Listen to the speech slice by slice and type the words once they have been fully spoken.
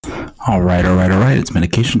All right. It's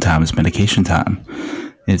medication time.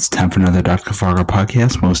 It's time for another Dr. Kafarga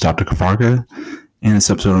podcast. Most Dr. Kafarga. In this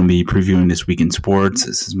episode, I'll be previewing this week in sports.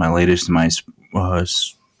 This is my latest in my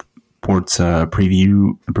sports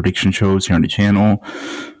preview and prediction shows here on the channel.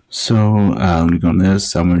 So let me go on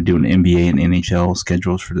this. I'm going to do an NBA and NHL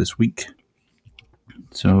schedules for this week.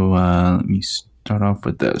 So let me start off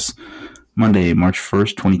with this. Monday, March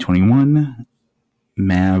 1st, 2021.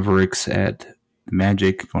 Mavericks at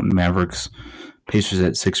Magic, going to Mavericks. Pacers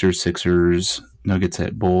at Sixers. Nuggets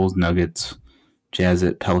at Bulls, Nuggets. Jazz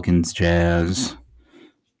at Pelicans, Jazz.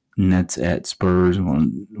 Nets at Spurs,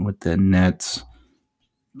 going with the Nets.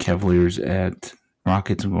 Cavaliers at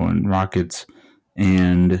Rockets, I'm going Rockets.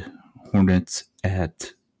 And Hornets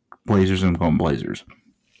at Blazers, I'm going Blazers.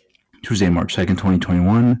 Tuesday, March 2nd,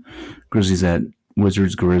 2021. Grizzlies at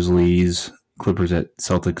Wizards, Grizzlies. Clippers at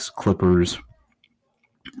Celtics, Clippers.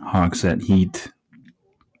 Hawks at Heat.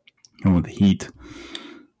 Going with the Heat.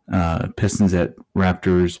 Pistons at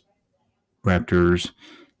Raptors.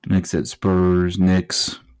 Knicks at Spurs.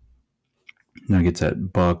 Knicks. Nuggets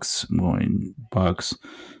at Bucks. I'm going Bucks.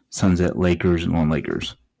 Suns at Lakers. I'm going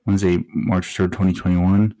Lakers. Wednesday, March 3rd,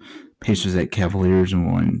 2021. Pacers at Cavaliers. I'm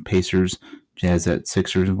going Pacers. Jazz at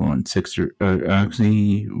Sixers. I'm going Sixers. I'm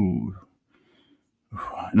going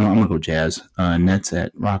to go Jazz. Nets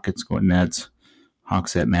at Rockets. Going Nets.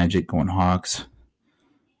 Hawks at Magic. Going Hawks.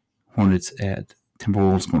 Hornets at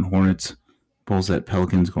Timberwolves. Going Hornets. Bulls at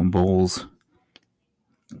Pelicans. Going Bulls.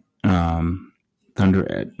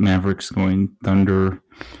 Thunder at Mavericks. Going Thunder.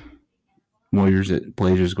 Warriors at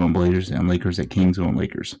Blazers. Going Blazers. And Lakers at Kings. Going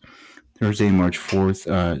Lakers. Thursday, March 4th,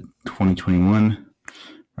 2021.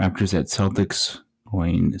 Raptors at Celtics.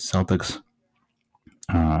 Going Celtics.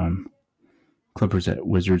 Clippers at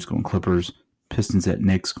Wizards. Going Clippers. Pistons at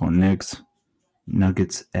Knicks. Going Knicks.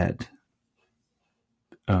 Nuggets at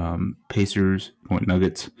Pacers. Going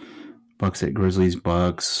Nuggets. Bucks at Grizzlies.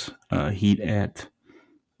 Bucks. Heat at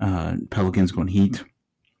Pelicans. Going Heat.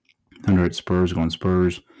 Thunder at Spurs. Going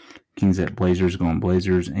Spurs. Kings at Blazers. Going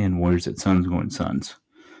Blazers. And Warriors at Suns. Going Suns.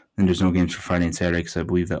 And there's no games for Friday and Saturday because I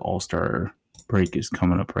believe that All-Star break is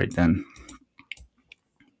coming up right then.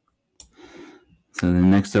 So the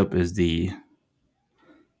next up is the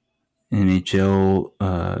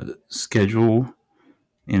NHL schedule.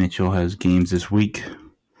 NHL has games this week.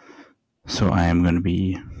 So I am going to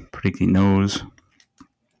be predicting those.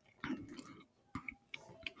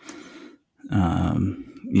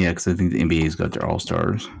 Because I think the NBA's got their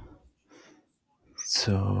All-Stars.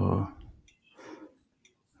 So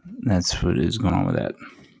that's what is going on with that.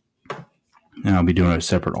 And I'll be doing a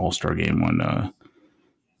separate All-Star game one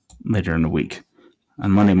later in the week.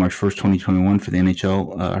 On Monday, March 1st, 2021, for the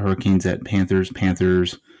NHL, Hurricanes at Panthers,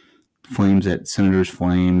 Flames at Senators,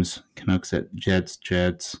 Flames, Canucks at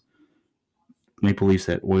Jets, Maple Leafs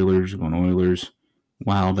at Oilers, going Oilers,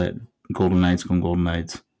 Wild at Golden Knights, going Golden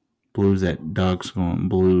Knights, Blues at Ducks, going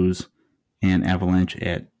Blues, and Avalanche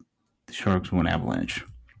at the Sharks, going Avalanche.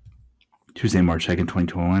 Tuesday, March 2nd,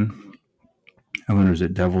 2021, Islanders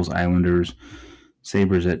at Devils, Islanders,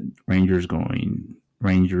 Sabres at Rangers, going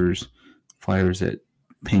Rangers, Flyers at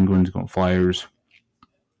Penguins, going Flyers,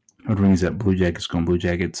 Red Wings at Blue Jackets, going Blue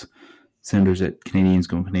Jackets, Senators at Canadiens,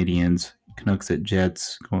 going Canadiens, Canucks at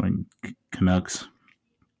Jets, going Canucks,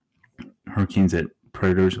 Hurricanes at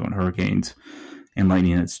Predators, going Hurricanes, and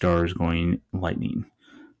Lightning at Stars, going Lightning.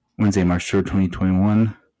 Wednesday, March 3rd,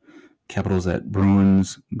 2021, Capitals at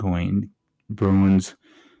Bruins, going Bruins,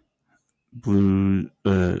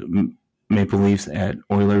 Maple Leafs at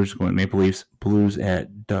Oilers, going Maple Leafs, Blues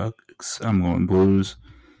at Ducks, I'm going Blues,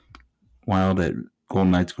 Wild at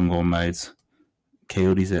Golden Knights, going Golden Knights,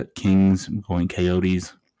 Coyotes at Kings, going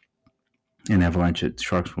Coyotes, and Avalanche at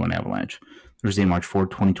Sharks, going Avalanche. Thursday, March 4th,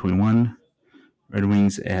 2021, Red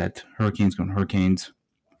Wings at Hurricanes, going Hurricanes,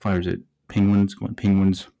 Flyers at Penguins, going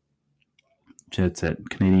Penguins, Jets at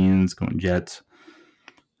Canadiens, going Jets,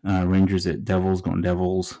 Rangers at Devils, going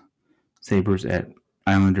Devils, Sabres at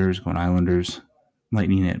Islanders, going Islanders,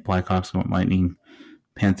 Lightning at Blackhawks, going Lightning,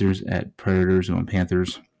 Panthers at Predators, going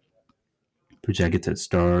Panthers, Blue Jackets at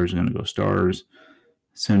Stars, going to go Stars,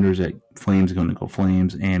 Senators at Flames, going to go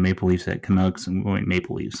Flames, and Maple Leafs at Canucks, I'm going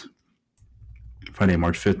Maple Leafs. Friday,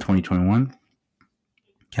 March 5th, 2021,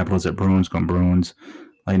 Capitals at Bruins, going Bruins,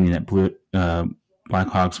 Lightning at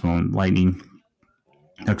Blackhawks, going Lightning,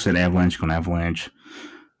 Ducks at Avalanche, going Avalanche,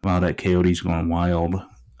 Wild at Coyotes, going Wild,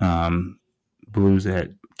 Blues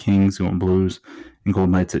at Kings, going Blues, and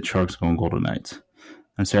Golden Knights at Sharks, going Golden Knights.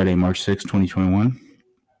 On Saturday, March 6, 2021,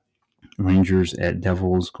 Rangers at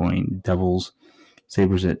Devils, going Devils,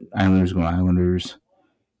 Sabres at Islanders, going Islanders,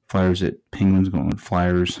 Flyers at Penguins, going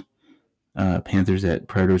Flyers, Panthers at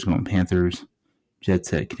Predators, going Panthers.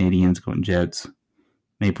 Jets at Canadians, going Jets.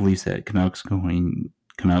 Maple Leafs at Canucks, going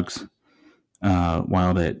Canucks.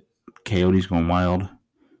 Wild at Coyotes, going Wild.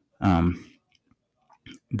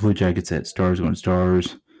 Blue Jackets at Stars, going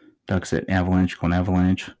Stars. Ducks at Avalanche, going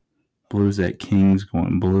Avalanche. Blues at Kings,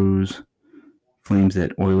 going Blues. Flames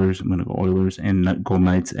at Oilers, I'm going to go Oilers. And Golden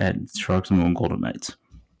Knights at Sharks, I'm going Golden Knights.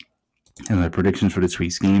 And the predictions for this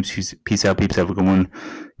week's games. Peace out, peeps. Have a good one.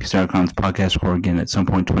 Peace.com's podcast record again at some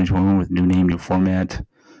point in 2021 with new name, new format,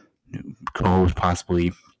 new co-host,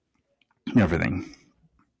 possibly everything.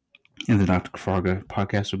 And the Dr. Farga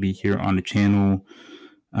podcast will be here on the channel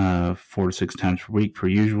 4 to 6 times per week per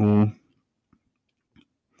usual.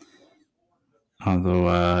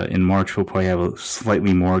 Although in March we'll probably have a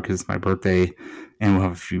slightly more because it's my birthday, and we'll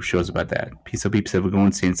have a few shows about that. Peace out, peeps. Have a good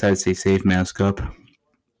one. Stay inside, stay safe, mask up.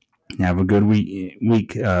 Have a good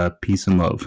week. Peace and love.